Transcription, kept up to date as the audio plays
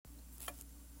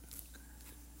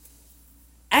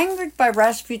Angered by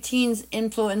Rasputin's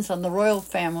influence on the royal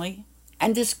family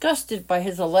and disgusted by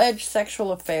his alleged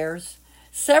sexual affairs,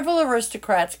 several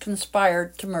aristocrats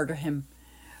conspired to murder him.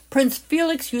 Prince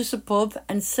Felix Yusupov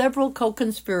and several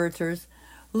co-conspirators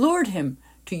lured him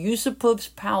to Yusupov's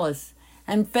palace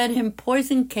and fed him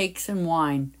poisoned cakes and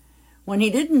wine. When he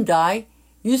didn't die,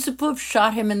 Yusupov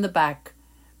shot him in the back,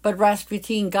 but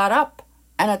Rasputin got up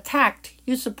and attacked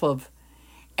Yusupov.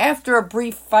 After a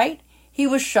brief fight, he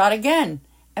was shot again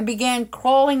and began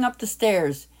crawling up the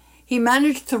stairs. He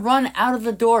managed to run out of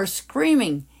the door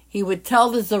screaming he would tell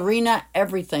the Tsarina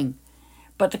everything.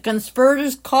 But the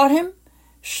conspirators caught him,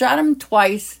 shot him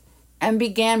twice, and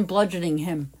began bludgeoning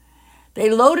him. They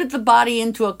loaded the body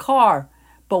into a car,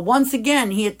 but once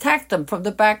again he attacked them from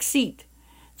the back seat.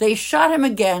 They shot him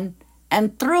again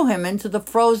and threw him into the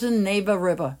frozen Neva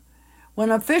River. When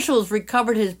officials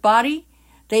recovered his body,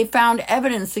 they found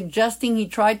evidence suggesting he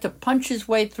tried to punch his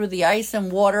way through the ice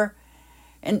and water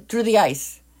in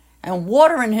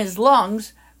his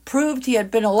lungs proved he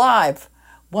had been alive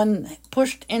when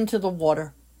pushed into the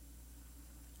water.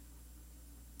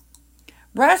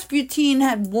 Rasputin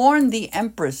had warned the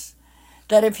empress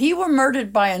that if he were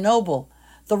murdered by a noble,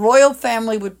 the royal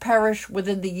family would perish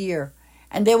within the year,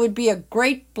 and there would be a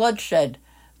great bloodshed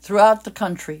throughout the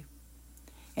country.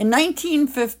 In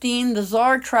 1915, the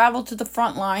Tsar traveled to the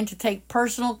front line to take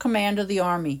personal command of the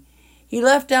army. He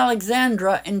left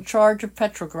Alexandra in charge of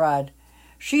Petrograd.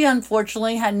 She,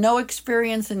 unfortunately, had no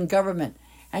experience in government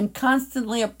and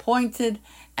constantly appointed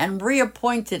and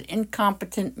reappointed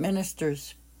incompetent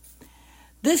ministers.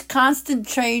 This constant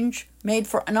change made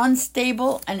for an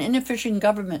unstable and inefficient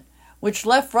government, which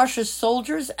left Russia's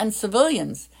soldiers and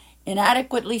civilians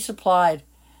inadequately supplied.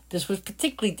 This was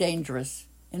particularly dangerous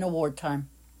in a wartime.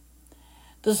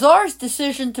 The Tsar's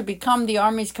decision to become the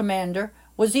army's commander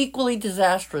was equally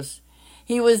disastrous.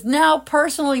 He was now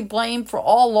personally blamed for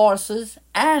all losses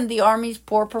and the army's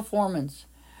poor performance.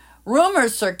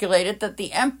 Rumors circulated that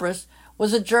the empress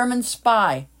was a German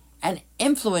spy and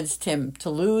influenced him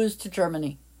to lose to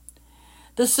Germany.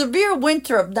 The severe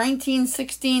winter of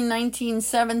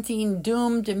 1916-1917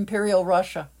 doomed Imperial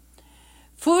Russia.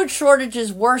 Food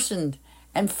shortages worsened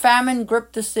and famine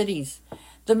gripped the cities.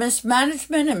 The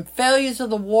mismanagement and failures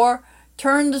of the war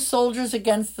turned the soldiers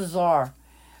against the Tsar.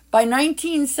 By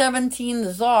 1917,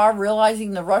 the Tsar,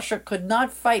 realizing that Russia could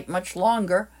not fight much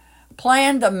longer,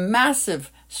 planned a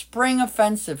massive spring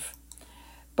offensive.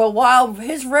 But while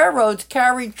his railroads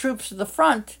carried troops to the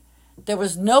front, there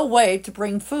was no way to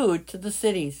bring food to the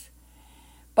cities.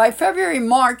 By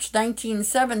February-March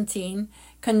 1917,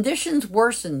 conditions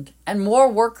worsened and more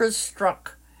workers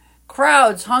struck.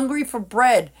 Crowds hungry for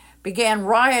bread began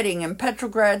rioting in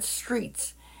Petrograd's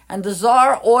streets, and the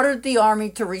Tsar ordered the army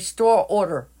to restore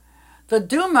order. The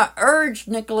Duma urged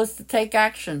Nicholas to take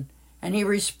action, and he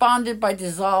responded by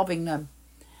dissolving them.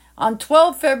 On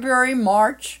 12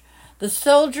 February-March, the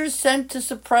soldiers sent to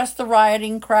suppress the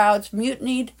rioting crowds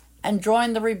mutinied and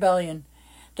joined the rebellion.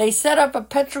 They set up a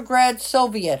Petrograd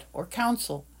Soviet, or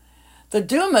council. The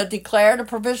Duma declared a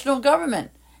provisional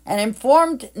government and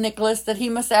informed Nicholas that he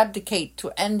must abdicate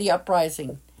to end the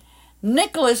uprising.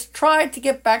 Nicholas tried to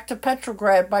get back to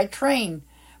Petrograd by train,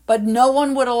 but no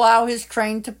one would allow his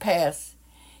train to pass.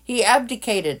 He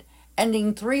abdicated,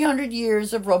 ending 300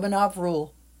 years of Romanov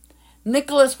rule.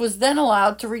 Nicholas was then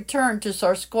allowed to return to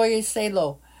Tsarskoye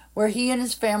Selo, where he and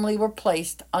his family were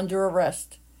placed under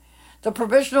arrest. The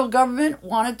provisional government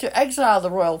wanted to exile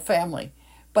the royal family,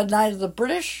 but neither the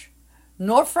British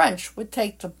nor French would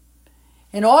take them.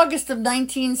 In August of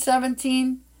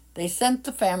 1917, they sent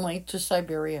the family to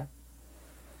Siberia.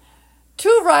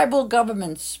 Two rival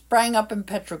governments sprang up in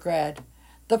Petrograd.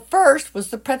 The first was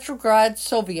the Petrograd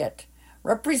Soviet,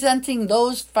 representing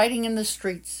those fighting in the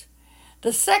streets.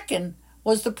 The second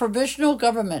was the Provisional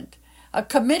Government, a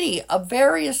committee of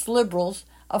various liberals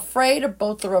afraid of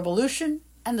both the revolution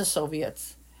and the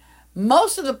Soviets.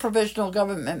 Most of the Provisional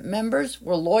Government members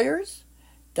were lawyers,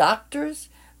 doctors,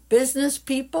 business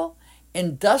people,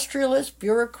 industrialists,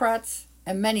 bureaucrats,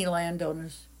 and many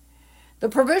landowners. The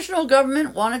Provisional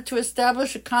Government wanted to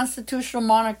establish a constitutional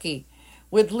monarchy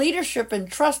with leadership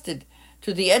entrusted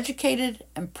to the educated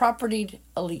and propertied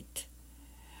elite.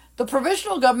 The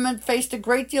Provisional Government faced a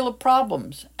great deal of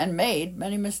problems and made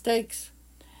many mistakes.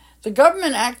 The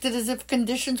government acted as if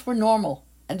conditions were normal,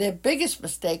 and their biggest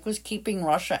mistake was keeping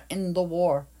Russia in the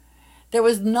war. There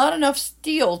was not enough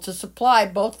steel to supply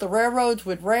both the railroads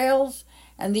with rails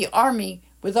and the army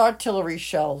with artillery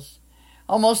shells.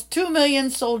 Almost 2 million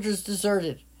soldiers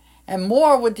deserted, and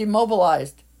more were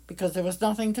demobilized because there was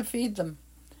nothing to feed them.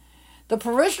 The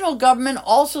provisional government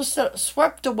also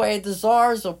swept away the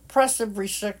Tsar's oppressive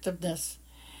restrictiveness.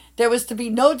 There was to be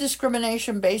no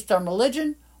discrimination based on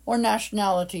religion or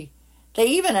nationality. They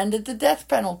even ended the death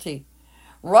penalty.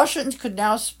 Russians could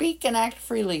now speak and act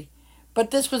freely,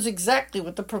 but this was exactly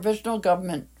what the provisional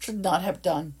government should not have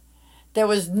done. There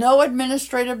was no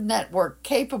administrative network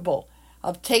capable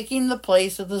of taking the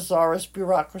place of the Tsarist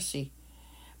bureaucracy.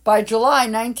 By July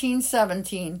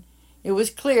 1917, it was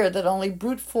clear that only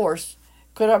brute force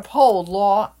could uphold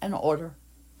law and order.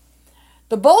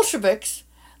 The Bolsheviks,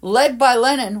 led by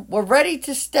Lenin, were ready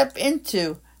to step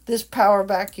into this power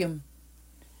vacuum.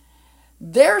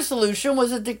 Their solution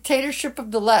was a dictatorship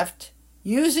of the left,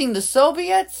 using the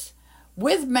Soviets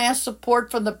with mass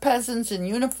support from the peasants in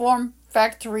uniform,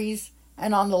 factories,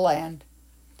 and on the land.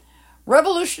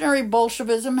 Revolutionary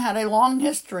Bolshevism had a long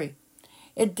history.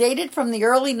 It dated from the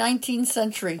early 19th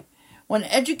century, when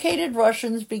educated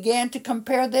Russians began to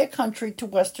compare their country to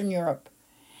Western Europe.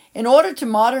 In order to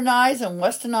modernize and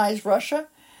westernize Russia,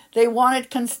 they wanted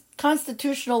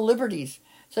constitutional liberties,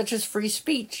 such as free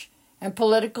speech and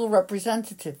political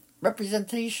representation.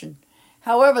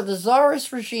 However, the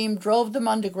Tsarist regime drove them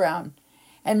underground,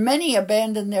 and many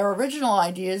abandoned their original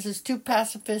ideas as too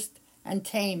pacifist and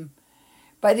tame.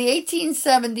 By the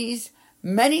 1870s,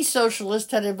 many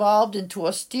socialists had evolved into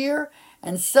austere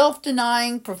and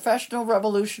self-denying professional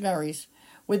revolutionaries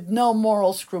with no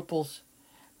moral scruples.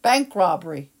 Bank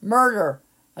robbery, murder,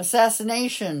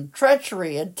 assassination,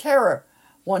 treachery, and terror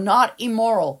were not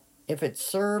immoral if it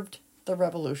served the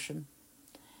revolution.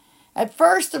 At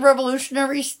first, the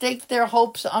revolutionaries staked their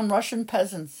hopes on Russian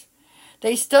peasants.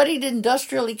 They studied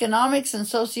industrial economics and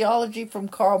sociology from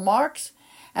Karl Marx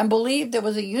and believed there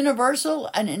was a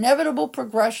universal and inevitable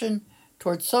progression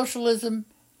toward socialism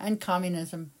and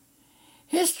communism.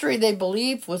 History, they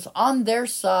believed, was on their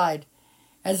side,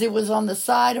 as it was on the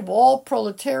side of all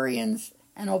proletarians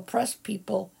and oppressed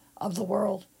people of the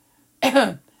world.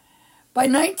 By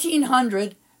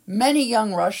 1900, many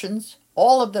young Russians,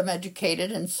 all of them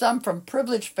educated and some from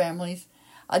privileged families,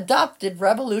 adopted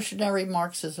revolutionary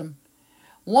Marxism.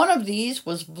 One of these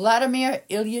was Vladimir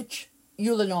Ilyich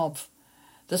Ulyanov,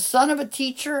 the son of a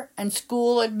teacher and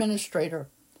school administrator.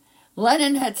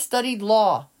 Lenin had studied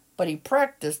law, but he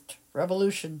practiced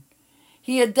revolution.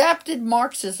 He adapted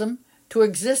Marxism to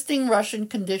existing Russian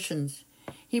conditions.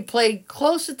 He paid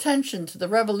close attention to the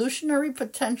revolutionary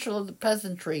potential of the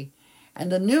peasantry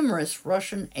and the numerous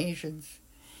Russian Asians.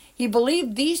 He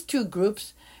believed these two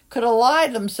groups could ally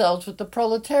themselves with the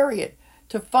proletariat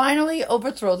to finally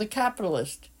overthrow the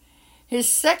capitalist. His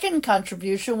second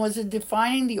contribution was in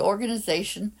defining the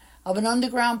organization of an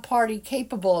underground party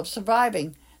capable of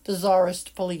surviving the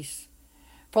Tsarist police.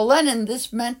 For Lenin,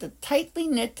 this meant a tightly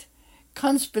knit,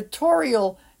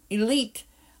 conspiratorial elite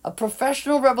of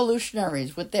professional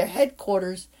revolutionaries with their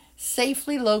headquarters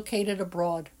safely located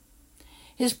abroad.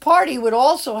 His party would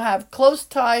also have close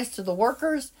ties to the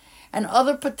workers and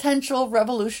other potential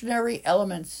revolutionary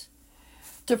elements.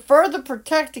 To further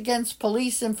protect against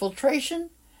police infiltration,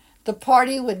 the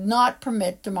party would not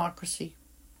permit democracy.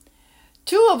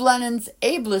 Two of Lenin's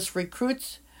ablest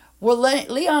recruits were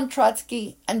Leon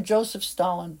Trotsky and Joseph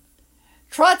Stalin.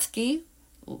 Trotsky,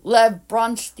 Lev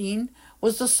Bronstein,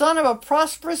 was the son of a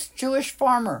prosperous Jewish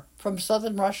farmer from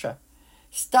southern Russia.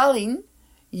 Stalin,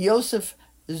 Yosef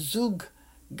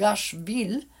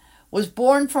Zugashvili, was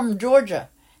born from Georgia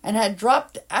and had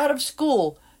dropped out of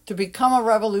school to become a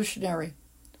revolutionary.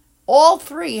 All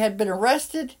three had been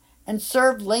arrested and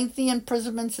served lengthy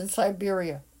imprisonments in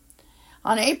Siberia.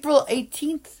 On April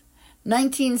 18th,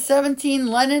 1917,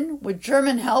 Lenin, with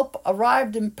German help,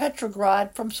 arrived in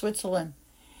Petrograd from Switzerland.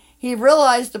 He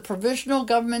realized the provisional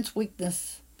government's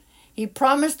weakness. He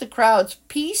promised the crowds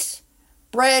peace,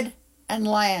 bread, and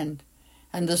land,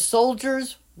 and the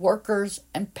soldiers, workers,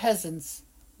 and peasants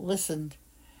listened.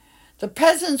 The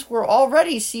peasants were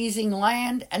already seizing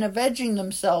land and avenging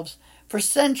themselves for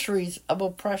centuries of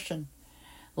oppression.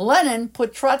 Lenin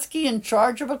put Trotsky in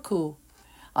charge of a coup.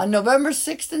 On November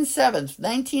 6th and 7th,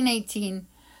 1918,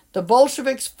 the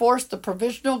Bolsheviks forced the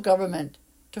provisional government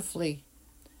to flee.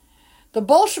 The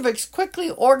Bolsheviks quickly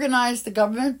organized the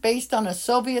government based on a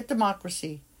Soviet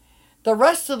democracy. The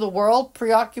rest of the world,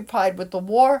 preoccupied with the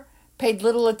war, paid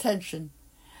little attention.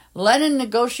 Lenin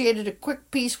negotiated a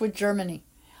quick peace with Germany.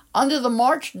 Under the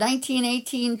March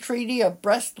 1918 Treaty of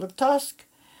Brest-Litovsk,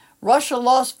 Russia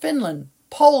lost Finland,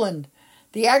 Poland,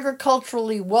 the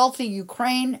agriculturally wealthy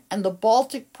Ukraine, and the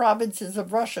Baltic provinces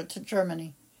of Russia to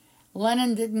Germany.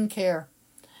 Lenin didn't care.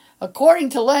 According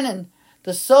to Lenin,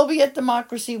 the Soviet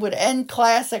democracy would end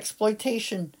class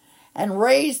exploitation and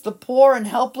raise the poor and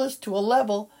helpless to a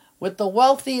level with the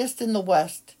wealthiest in the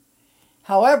West.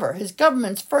 However, his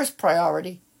government's first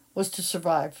priority was to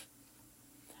survive.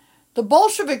 The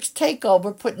Bolsheviks'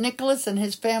 takeover put Nicholas and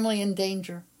his family in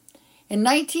danger. In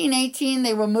 1918,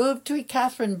 they were moved to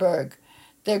Ekaterinburg.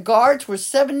 Their guards were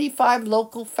 75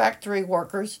 local factory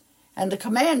workers, and the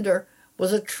commander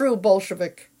was a true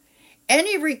Bolshevik.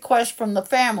 Any request from the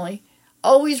family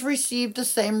always received the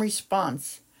same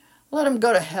response: let him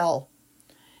go to hell.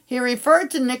 He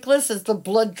referred to Nicholas as the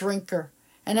blood drinker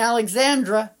and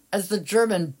Alexandra as the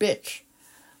German bitch.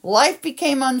 Life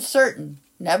became uncertain,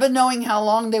 never knowing how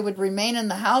long they would remain in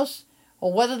the house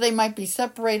or whether they might be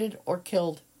separated or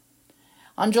killed.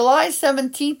 On July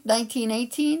 17,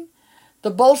 1918,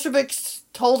 the Bolsheviks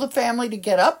told the family to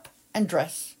get up and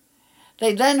dress.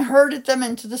 They then herded them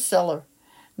into the cellar.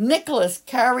 Nicholas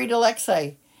carried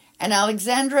Alexei, and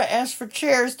Alexandra asked for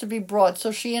chairs to be brought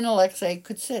so she and Alexei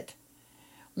could sit.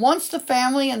 Once the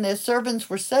family and their servants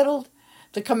were settled,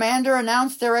 the commander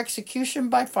announced their execution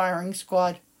by firing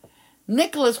squad.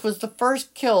 Nicholas was the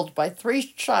first killed by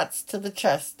 3 shots to the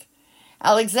chest.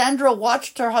 Alexandra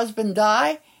watched her husband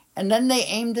die, and then they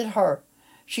aimed at her.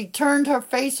 She turned her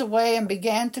face away and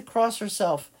began to cross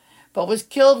herself, but was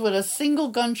killed with a single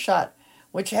gunshot,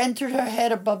 which entered her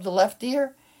head above the left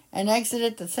ear and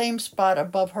exited the same spot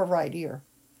above her right ear.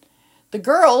 The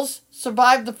girls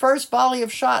survived the first volley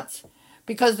of shots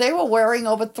because they were wearing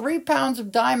over 3 pounds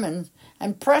of diamonds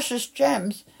and precious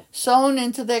gems sewn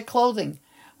into their clothing,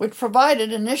 which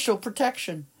provided initial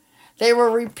protection. They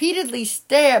were repeatedly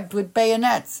stabbed with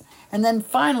bayonets and then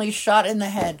finally shot in the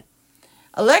head.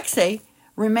 Alexei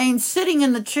remained sitting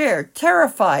in the chair,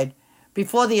 terrified,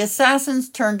 before the assassins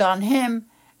turned on him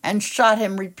and shot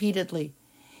him repeatedly.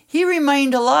 He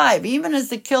remained alive even as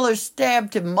the killers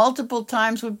stabbed him multiple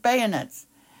times with bayonets.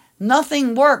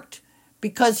 Nothing worked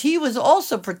because he was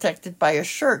also protected by a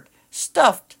shirt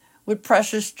stuffed with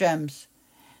precious gems.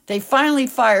 They finally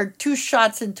fired 2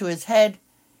 shots into his head,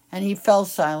 and he fell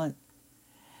silent.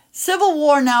 Civil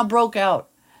war now broke out.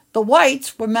 The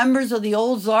whites were members of the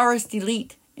old czarist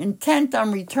elite, intent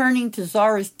on returning to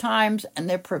czarist times and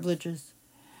their privileges.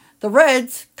 The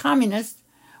reds, communists,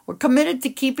 were committed to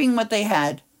keeping what they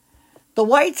had. The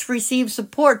whites received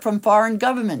support from foreign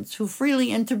governments who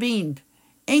freely intervened: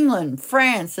 England,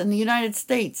 France, and the United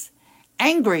States.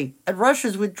 Angry at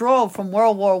Russia's withdrawal from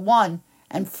World War I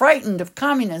and frightened of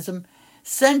communism,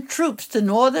 sent troops to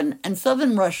northern and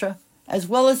southern Russia, as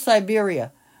well as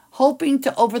Siberia, hoping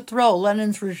to overthrow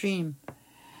Lenin's regime.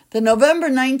 The November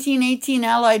 1918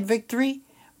 Allied victory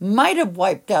might have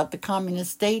wiped out the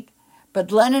communist state,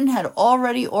 but Lenin had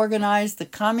already organized the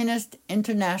Communist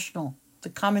International, the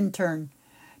Comintern,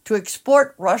 to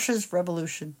export Russia's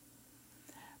revolution.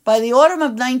 By the autumn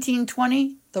of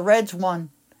 1920, the Reds won.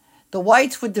 The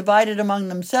whites were divided among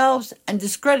themselves and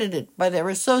discredited by their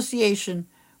association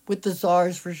with the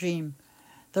Tsar's regime.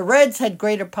 The Reds had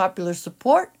greater popular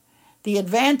support, the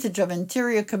advantage of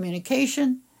interior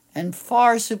communication, and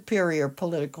far superior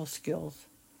political skills.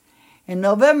 In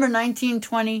November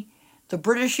 1920, the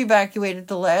British evacuated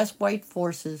the last white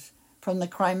forces from the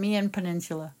Crimean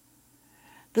Peninsula.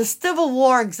 The Civil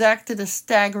War exacted a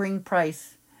staggering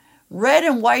price. Red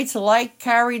and whites alike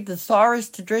carried the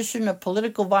Tsarist tradition of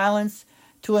political violence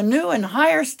to a new and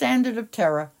higher standard of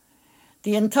terror.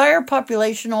 The entire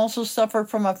population also suffered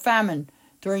from a famine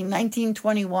during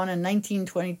 1921 and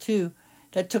 1922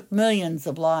 that took millions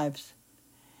of lives.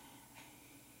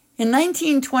 In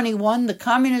 1921, the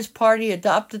Communist Party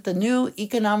adopted the new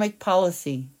economic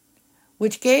policy,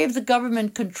 which gave the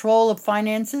government control of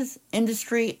finances,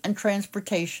 industry, and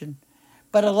transportation,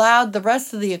 but allowed the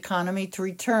rest of the economy to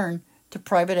return to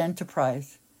private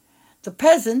enterprise. The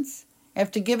peasants,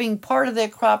 after giving part of their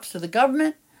crops to the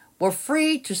government, were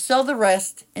free to sell the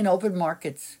rest in open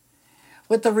markets.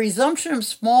 With the resumption of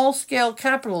small-scale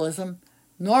capitalism,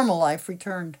 normal life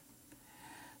returned.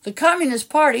 The Communist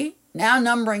Party, now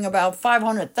numbering about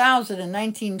 500,000 in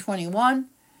 1921,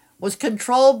 was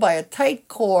controlled by a tight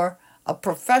core of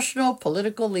professional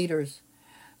political leaders.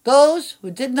 Those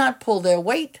who did not pull their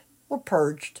weight were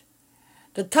purged.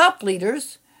 The top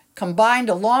leaders combined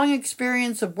a long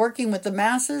experience of working with the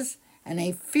masses and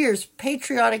a fierce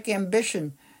patriotic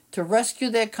ambition to rescue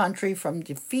their country from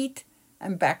defeat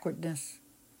and backwardness.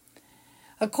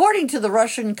 According to the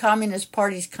Russian Communist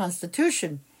Party's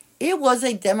constitution, it was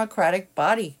a democratic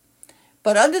body.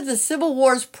 But under the Civil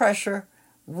War's pressure,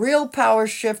 real power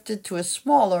shifted to a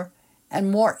smaller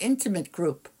and more intimate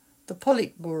group, the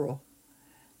Politburo.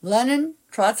 Lenin,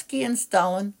 Trotsky, and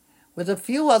Stalin, with a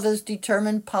few others,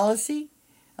 determined policy,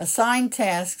 assigned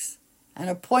tasks, and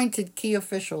appointed key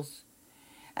officials.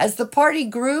 As the party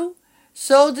grew,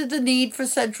 So did the need for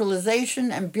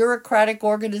centralization and bureaucratic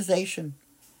organization.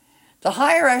 The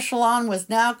higher echelon was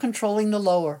now controlling the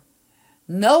lower.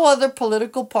 No other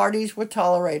political parties were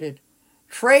tolerated.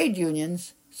 Trade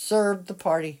unions served the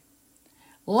party.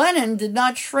 Lenin did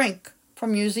not shrink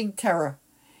from using terror.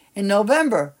 In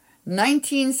November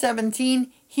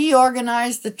 1917, he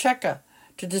organized the Cheka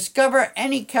to discover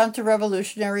any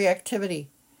counter-revolutionary activity.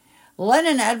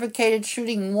 Lenin advocated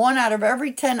shooting 1 out of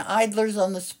every 10 idlers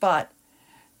on the spot.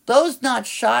 Those not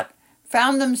shot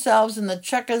found themselves in the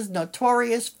Cheka's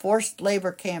notorious forced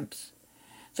labor camps.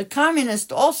 The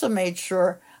communists also made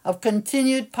sure of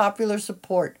continued popular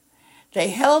support. They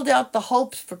held out the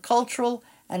hopes for cultural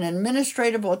and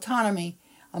administrative autonomy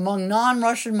among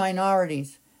non-Russian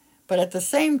minorities, but at the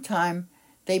same time,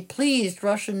 they pleased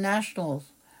Russian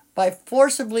nationals by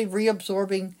forcibly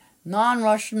reabsorbing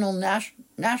non-Russian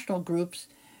national groups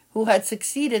who had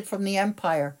seceded from the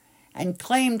empire and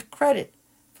claimed credit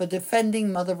for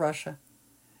defending Mother Russia.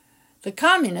 The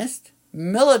communist,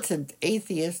 militant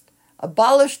atheist,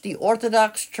 abolished the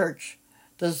Orthodox Church,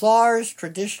 the Tsar's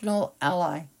traditional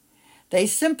ally. They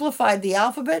simplified the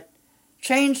alphabet,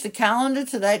 changed the calendar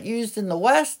to that used in the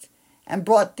West, and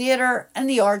brought theater and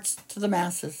the arts to the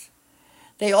masses.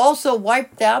 They also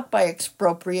wiped out by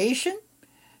expropriation,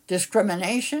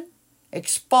 discrimination,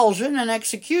 expulsion, and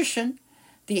execution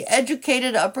the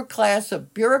educated upper class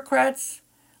of bureaucrats,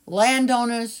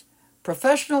 landowners,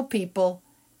 professional people,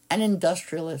 and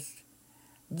industrialists.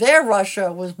 Their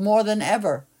Russia was more than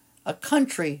ever a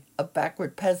country of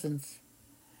backward peasants.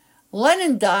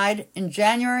 Lenin died in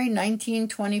January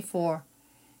 1924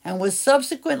 and was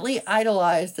subsequently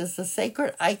idolized as the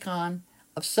sacred icon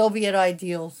of Soviet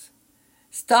ideals.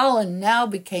 Stalin now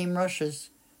became Russia's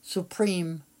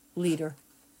supreme leader.